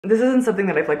This isn't something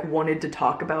that I've wanted to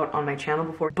talk about on my channel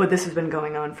before, but this has been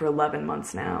going on for 11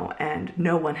 months now and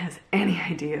no one has any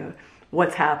idea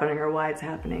what's happening or why it's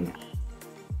happening.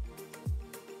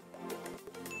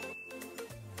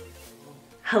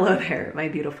 Hello there, my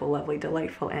beautiful, lovely,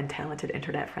 delightful, and talented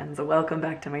internet friends. Welcome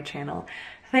back to my channel.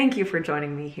 Thank you for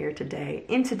joining me here today.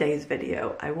 In today's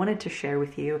video, I wanted to share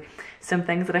with you some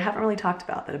things that I haven't really talked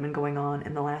about that have been going on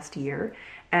in the last year,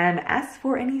 and ask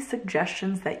for any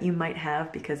suggestions that you might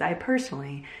have, because I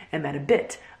personally am at a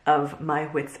bit of my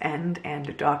wit's end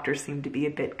and doctors seem to be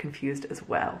a bit confused as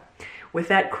well. With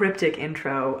that cryptic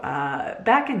intro,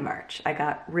 back in March, I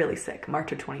got really sick,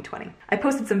 March of 2020. I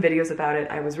posted some videos about it.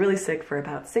 I was really sick for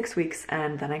about 6 weeks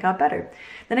and then I got better.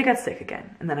 Then I got sick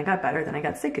again, and then I got better, then I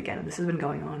got sick again. And this has been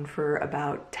going on for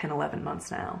about 10, 11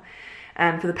 months now.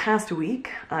 And for the past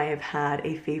week, I have had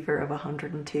a fever of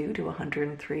 102 to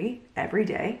 103 every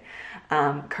day.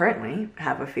 Currently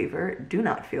have a fever, do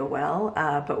not feel well,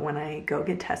 but when I go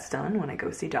get tests done, when I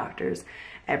go see doctors,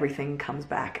 everything comes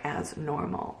back as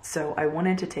normal. So I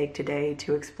wanted to take today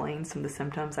to explain some of the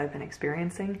symptoms I've been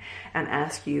experiencing and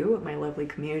ask you, my lovely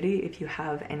community, if you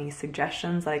have any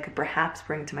suggestions that I could perhaps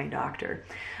bring to my doctor.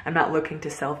 I'm not looking to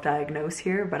self-diagnose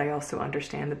here, but I also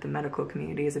understand that the medical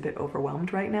community is a bit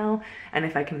overwhelmed right now. And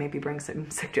if I can maybe bring some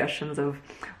suggestions of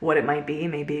what it might be,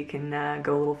 maybe it can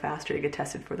go a little faster to get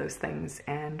tested for those things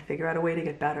and figure out a way to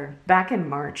get better. Back in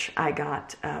March, I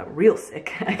got real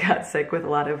sick. I got sick with a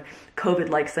lot of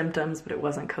COVID-like symptoms, but it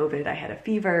wasn't COVID. I had a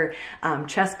fever,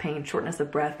 chest pain, shortness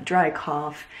of breath, dry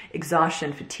cough,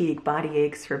 exhaustion, fatigue, body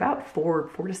aches for about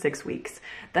four to 6 weeks.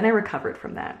 Then I recovered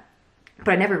from that,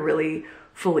 but I never really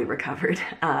fully recovered.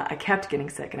 I kept getting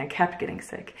sick and I kept getting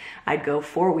sick. I'd go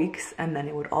 4 weeks and then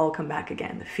it would all come back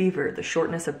again. The fever, the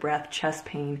shortness of breath, chest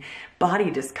pain, body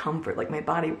discomfort, like my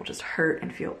body will just hurt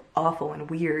and feel awful and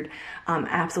weird.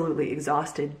 Absolutely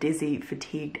exhausted, dizzy,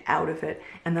 fatigued, out of it.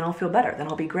 And then I'll feel better, then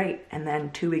I'll be great. And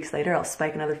then 2 weeks later, I'll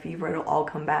spike another fever, it'll all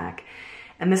come back.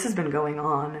 And this has been going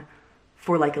on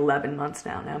for like 11 months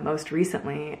now. Now, most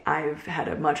recently, I've had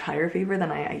a much higher fever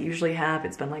than I usually have.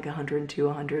 It's been like 102,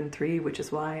 103, which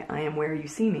is why I am where you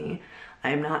see me.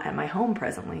 I am not at my home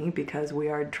presently because we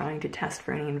are trying to test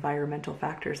for any environmental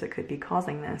factors that could be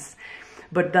causing this.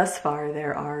 But thus far,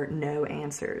 there are no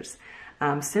answers.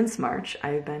 Since March,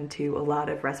 I've been to a lot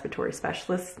of respiratory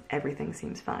specialists. Everything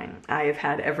seems fine. I have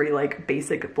had every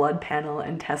basic blood panel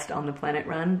and test on the planet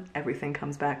run. Everything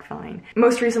comes back fine.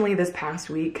 Most recently, this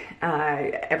past week,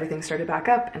 everything started back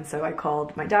up, and so I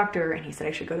called my doctor and he said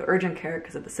I should go to urgent care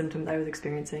because of the symptoms I was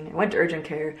experiencing. I went to urgent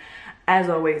care. As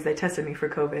always, they tested me for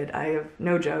COVID. I have,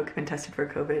 no joke, been tested for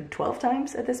COVID 12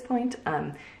 times at this point.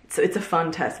 So it's a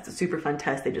fun test. It's a super fun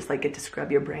test. They just get to scrub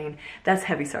your brain. That's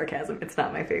heavy sarcasm. It's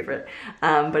not my favorite.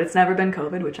 But it's never been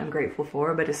COVID, which I'm grateful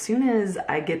for. But as soon as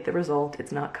I get the result,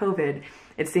 it's not COVID,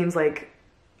 it seems like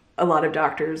a lot of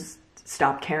doctors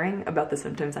stop caring about the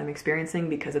symptoms I'm experiencing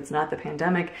because it's not the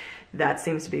pandemic. That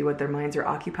seems to be what their minds are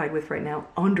occupied with right now.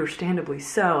 Understandably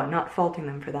so. I'm not faulting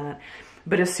them for that.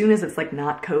 But as soon as it's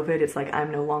not COVID, it's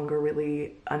I'm no longer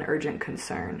really an urgent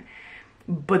concern.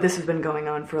 But this has been going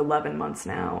on for 11 months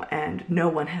now, and no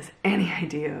one has any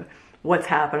idea what's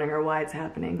happening or why it's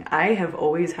happening. I have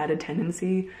always had a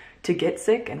tendency to get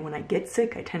sick, and when I get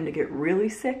sick, I tend to get really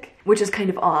sick, which is kind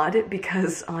of odd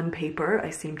because on paper, I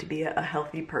seem to be a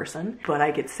healthy person, but I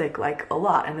get sick a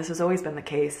lot, and this has always been the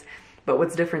case. But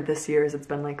what's different this year is it's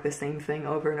been the same thing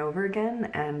over and over again,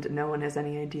 and no one has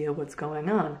any idea what's going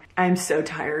on. I'm so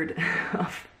tired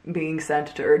of being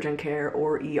sent to urgent care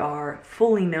or ER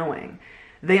fully knowing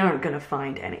they aren't gonna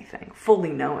find anything,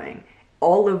 fully knowing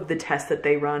all of the tests that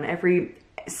they run, every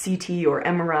CT or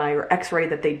MRI or X-ray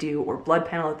that they do or blood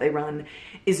panel that they run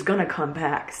is gonna come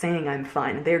back saying I'm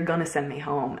fine. They're gonna send me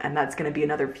home, and that's gonna be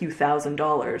another few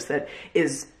 $1,000s that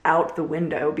is out the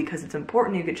window because it's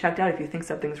important you get checked out if you think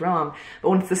something's wrong. But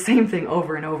when it's the same thing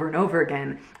over and over and over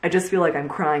again, I just feel like I'm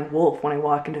crying wolf when I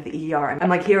walk into the ER. I'm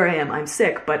like, here I am, I'm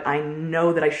sick, but I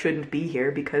know that I shouldn't be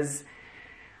here because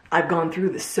I've gone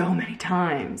through this so many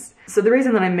times. So the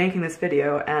reason that I'm making this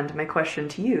video, and my question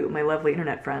to you, my lovely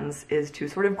internet friends, is to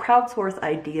sort of crowdsource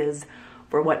ideas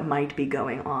for what might be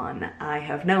going on. I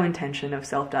have no intention of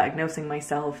self-diagnosing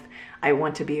myself. I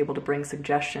want to be able to bring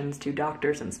suggestions to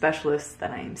doctors and specialists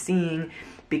that I am seeing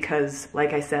because,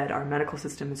 like I said, our medical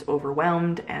system is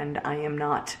overwhelmed and I am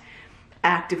not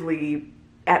actively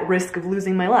at risk of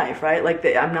losing my life, right?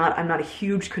 I'm not a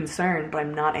huge concern, but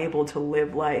I'm not able to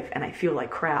live life and I feel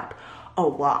like crap a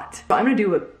lot. So I'm gonna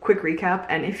do a quick recap,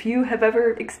 and if you have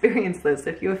ever experienced this,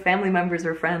 if you have family members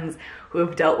or friends who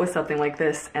have dealt with something like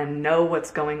this and know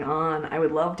what's going on, I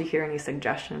would love to hear any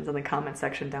suggestions in the comment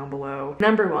section down below.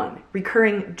 Number 1,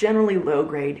 recurring generally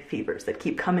low-grade fevers that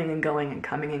keep coming and going and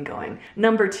coming and going.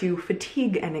 Number 2,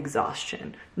 fatigue and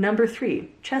exhaustion. Number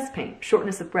 3, chest pain,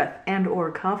 shortness of breath, and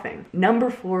or coughing. Number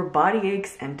 4, body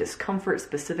aches and discomfort,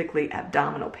 specifically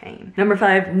abdominal pain. Number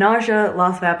 5, nausea,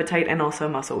 loss of appetite, and also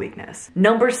muscle weakness.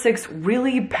 Number 6,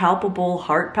 really palpable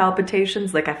heart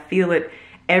palpitations, like I feel it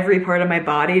every part of my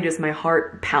body, just my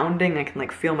heart pounding. I can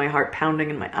like feel my heart pounding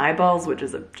in my eyeballs, which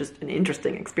is just an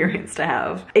interesting experience to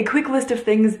have. A quick list of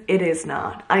things it is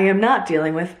not. I am not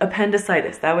dealing with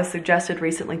appendicitis. That was suggested,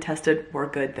 recently tested, we're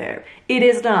good there. It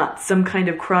is not some kind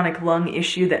of chronic lung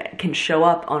issue that can show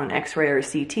up on an x-ray or a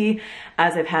CT,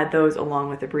 as I've had those along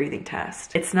with a breathing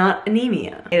test. It's not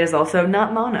anemia. It is also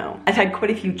not mono. I've had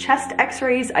quite a few chest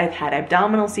x-rays. I've had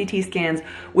abdominal CT scans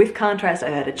with contrast.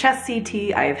 I've had a chest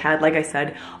CT. I've had, like I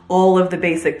said, all of the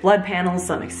basic blood panels,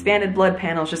 some expanded blood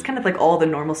panels, just kind of like all the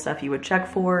normal stuff you would check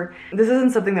for. This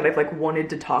isn't something that I've like wanted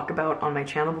to talk about on my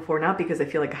channel before, not because I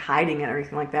feel like hiding it or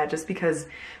anything like that, just because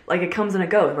like it comes and it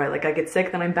goes, right? Like I get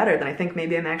sick, then I'm better, then I think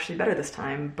maybe I'm actually better this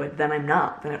time, but then I'm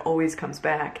not, then it always comes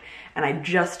back, and I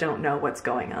just don't know what's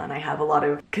going on. I have a lot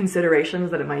of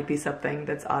considerations that it might be something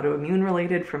that's autoimmune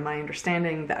related, from my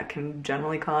understanding, that can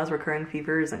generally cause recurring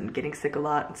fevers and getting sick a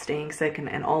lot and staying sick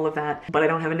and all of that, but I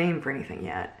don't have a name for anything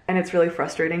yet. And it's really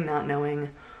frustrating not knowing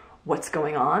what's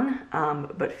going on,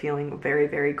 but feeling very,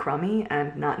 very crummy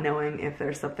and not knowing if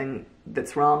there's something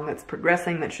that's wrong, that's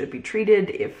progressing, that should be treated,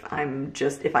 if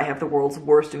I have the world's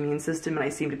worst immune system and I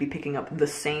seem to be picking up the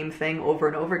same thing over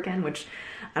and over again, which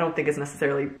I don't think is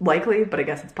necessarily likely, but I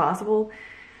guess it's possible.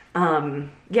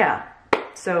 Yeah.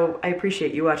 So I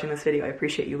appreciate you watching this video. I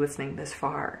appreciate you listening this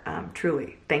far.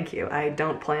 Truly, thank you. I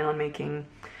don't plan on making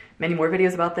many more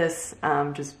videos about this,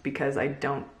 just because I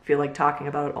don't feel like talking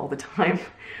about it all the time.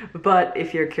 But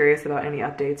if you're curious about any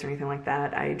updates or anything like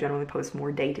that, I generally post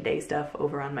more day-to-day stuff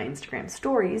over on my Instagram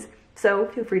stories, so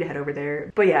feel free to head over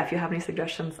there. But yeah, if you have any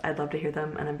suggestions, I'd love to hear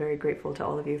them, and I'm very grateful to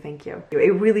all of you. Thank you. A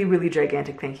really, really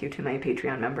gigantic thank you to my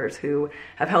Patreon members who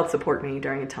have helped support me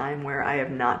during a time where I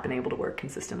have not been able to work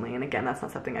consistently. And again, that's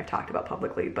not something I've talked about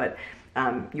publicly, but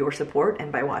your support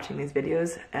and by watching these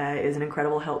videos is an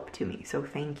incredible help to me. So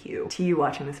thank you. To you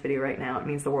watching this video right now, it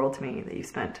means the world to me that you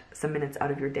spent some minutes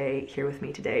out of your day here with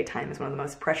me today. Time is one of the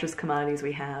most precious commodities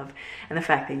we have, and the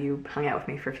fact that you hung out with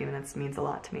me for a few minutes means a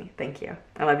lot to me. Thank you.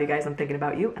 I love you guys. I'm thinking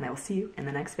about you, and I will see you in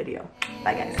the next video.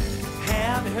 Bye guys.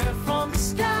 Have heard from the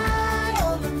sky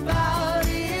all about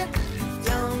it,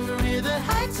 down the river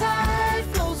high tide.